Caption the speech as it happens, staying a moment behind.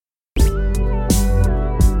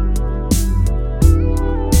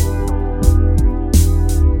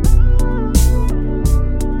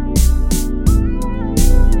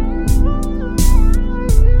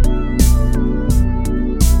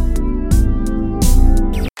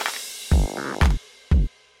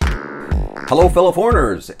Hello, fellow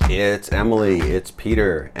foreigners. It's Emily, it's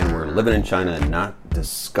Peter, and we're living in China and not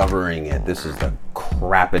discovering it. This is the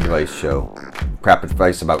Crap Advice show. Crap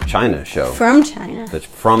Advice about China show. From China. That's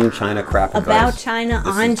From China Crap Advice. About China,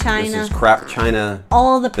 on China. This is Crap China.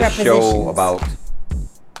 All the The prepositions. show about...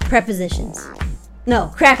 Prepositions.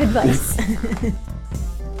 No, crap advice.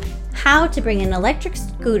 How to bring an electric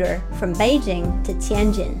scooter from Beijing to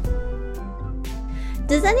Tianjin.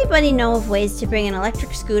 Does anybody know of ways to bring an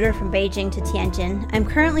electric scooter from Beijing to Tianjin? I'm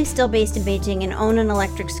currently still based in Beijing and own an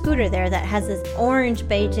electric scooter there that has this orange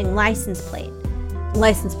Beijing license plate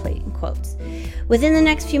in quotes. Within the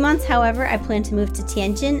next few months, however, I plan to move to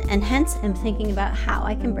Tianjin and hence am thinking about how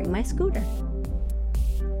I can bring my scooter.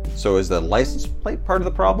 So is the license plate part of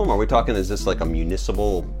the problem? Are we talking, is this like a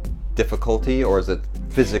municipal difficulty, or is it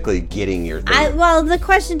physically getting your thing? Well, the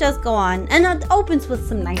question does go on, and it opens with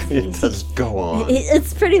some niceties. It does go on.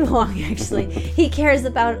 It's pretty long, actually. He cares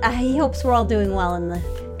about, he hopes we're all doing well in the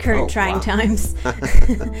current trying times.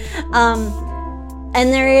 And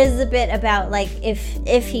there is a bit about, like,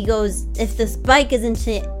 if this bike is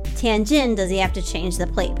into Tianjin, does he have to change the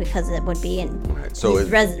plate because it would be in, Right, so he's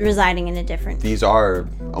residing in a different These are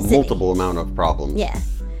a city. multiple amount of problems. Yeah.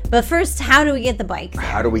 But first, how do we get the bike there?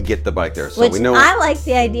 How do we get the bike there? So Which we know. I like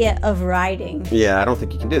the idea of riding. Yeah, I don't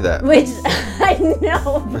think you can do that. Which I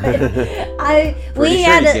know, but we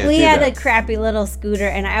had a crappy little scooter,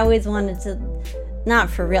 and I always wanted to, not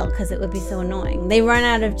for real, because it would be so annoying. They run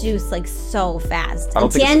out of juice like so fast.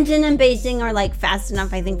 And Tianjin and Beijing are like fast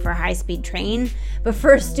enough, I think, for a high-speed train. But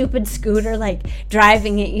for a stupid scooter, like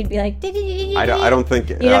driving it, you'd be like, I don't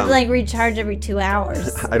think you'd have to like recharge every 2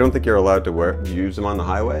 hours. I don't think you're allowed to use them on the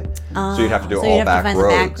highway. So you'd have to do So all you'd have back to find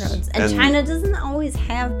roads. the back roads. And China doesn't always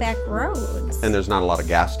have back roads. And there's not a lot of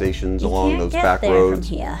gas stations You along can't those get back there roads.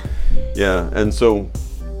 From here. Yeah, and so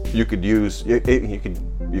you could use you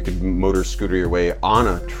could motor scooter your way on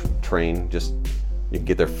a train. Just you can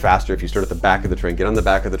get there faster if you start at the back of the train. Get on the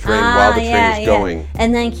back of the train while the train is going.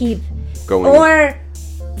 And then keep going. Or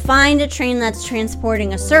find a train that's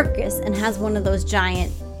transporting a circus and has one of those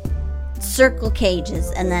giant circle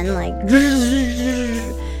cages, and then like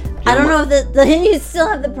I don't know if you still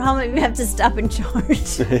have the problem if you have to stop and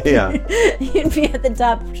charge. Yeah. You'd be at the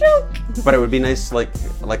top. But it would be nice, like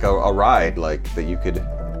a ride, like that you could.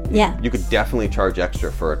 Yeah. You could definitely charge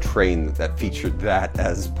extra for a train that featured that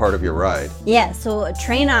as part of your ride. Yeah. So a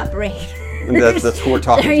train operator. That's what we're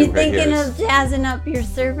talking Are you to right thinking here. of jazzing up your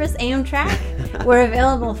service, Amtrak? We're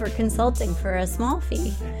available for consulting for a small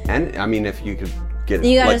fee. And I mean, if you could get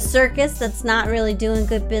You got a circus that's not really doing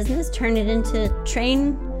good business, turn it into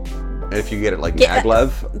train. If you get it like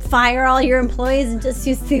maglev, Fire all your employees and just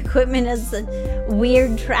use the equipment as a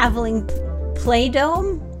weird traveling play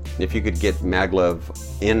dome. if you could get maglev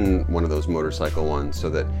in one of those motorcycle ones, so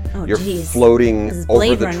that you're geez. floating This is over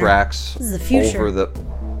Blade the Runner. tracks, This is the future.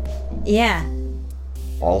 Yeah.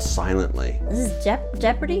 all silently. This is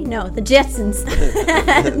Jeopardy? No, the Jetsons.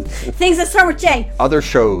 Things that start with J. Other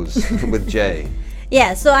shows with Jay.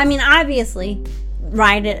 Yeah, so I mean, obviously,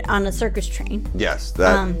 ride it on a circus train. Yes,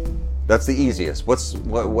 that's the easiest. What?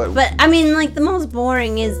 But I mean, like, the most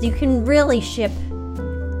boring is you can really ship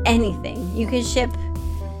anything. You can ship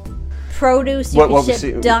produce, you can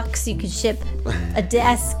ship ducks, you can ship a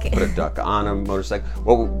desk. Put a duck on a motorcycle.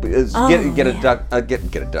 Well, get a duck. Get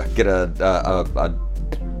a duck. Get a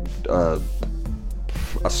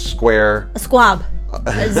square. A squab.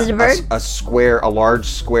 Is it a bird? A large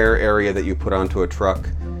square area that you put onto a truck.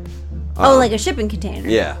 Like a shipping container.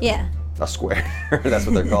 Yeah. Yeah. A square. That's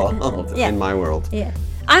what they're called in my world. Yeah.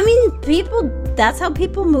 I mean, that's how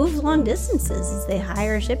people move long distances, is they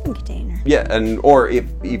hire a shipping container. Yeah, or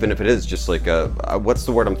even if it is just like what's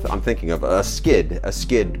the word I'm thinking of? A skid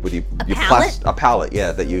with you pallet? A pallet,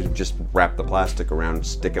 yeah, that you just wrap the plastic around,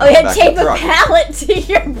 stick it Oh on the yeah, back tape of the a truck. pallet to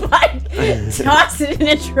your bike, toss it in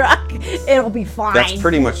a truck, it'll be fine. That's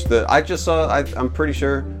pretty much I just saw, I'm pretty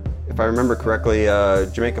sure, if I remember correctly,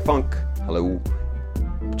 Jamaica Funk, hello,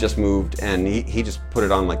 just moved, and he just put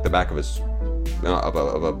it on like the back of his of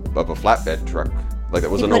a flatbed truck, like it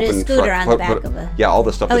was an put open his scooter truck. on the back of a... Yeah, all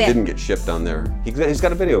the stuff that yeah. didn't get shipped on there. He's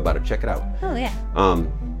got a video about it. Check it out. Oh yeah. And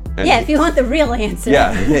if you want the real answer.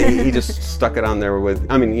 Yeah, he just stuck it on there with.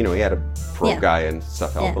 I mean, he had a pro Yeah. guy and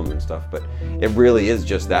stuff help him and stuff, but it really is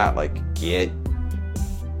just that. Like,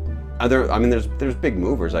 there's big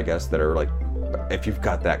movers, I guess, that are like, if you've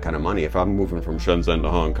got that kind of money. If I'm moving from Shenzhen to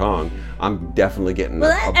Hong Kong, I'm definitely getting a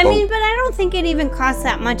boat. But I don't think it even costs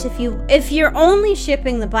that much if you're only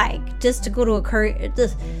shipping the bike just to go to a courier.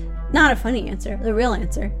 Just not a funny answer, the real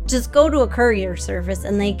answer. Just go to a courier service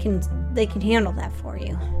and they can handle that for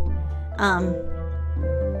you.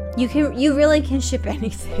 You really can ship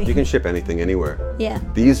anything. You can ship anything anywhere. Yeah.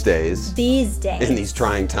 These days. In these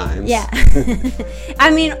trying times. Yeah.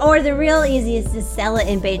 I mean, or the real easy is to sell it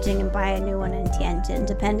in Beijing and buy a new one in Tianjin,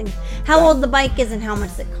 depending how old the bike is and how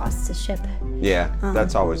much it costs to ship. Yeah,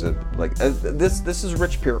 that's always this is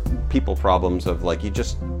rich people problems of like, you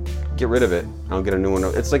just get rid of it. I'll get a new one.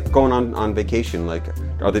 It's like going on vacation. Like,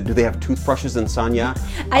 do they have toothbrushes in Sanya?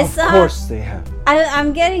 Of course they have.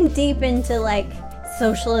 I'm getting deep into like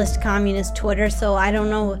socialist communist Twitter, so I don't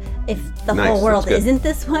know if the whole world isn't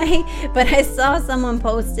this way, but I saw someone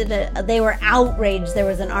posted they were outraged. There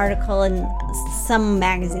was an article in some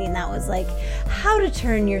magazine that was like, how to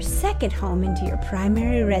turn your second home into your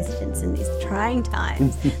primary residence in these trying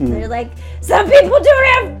times. They're like, some people don't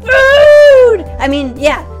have food. I mean,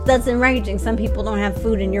 yeah, that's enraging. Some people don't have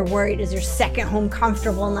food and you're worried, is your second home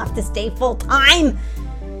comfortable enough to stay full time?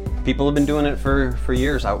 People have been doing it for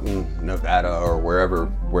years out in Nevada or wherever,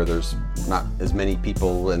 where there's not as many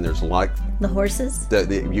people and there's a lot. The horses?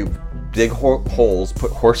 You dig holes,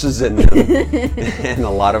 put horses in them, and a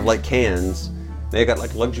lot of like cans. They got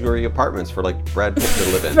like luxury apartments for like Brad Pitt to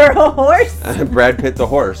live in. For a horse? Brad Pitt the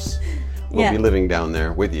horse will be living down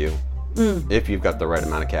there with you if you've got the right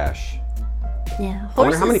amount of cash. Yeah. Horses. I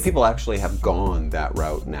wonder how many people actually have gone that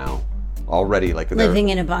route now. Already, like living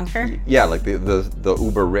in a bunker. Yeah, like the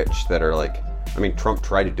uber rich that are like, I mean, Trump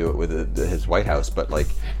tried to do it with his White House, but like,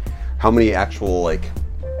 how many actual like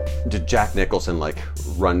did Jack Nicholson like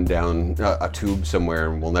run down a tube somewhere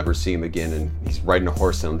and we'll never see him again, and he's riding a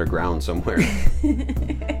horse underground somewhere?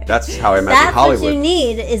 That's how I imagine Hollywood. What you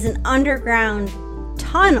need is an underground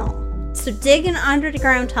tunnel. So dig an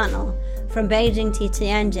underground tunnel from Beijing to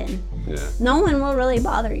Tianjin. Yeah. No one will really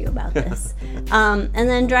bother you about this. And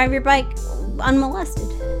then drive your bike unmolested.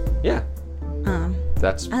 Yeah.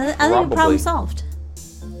 That's I think the problem solved.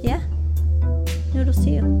 Yeah. Noodles to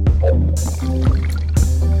you.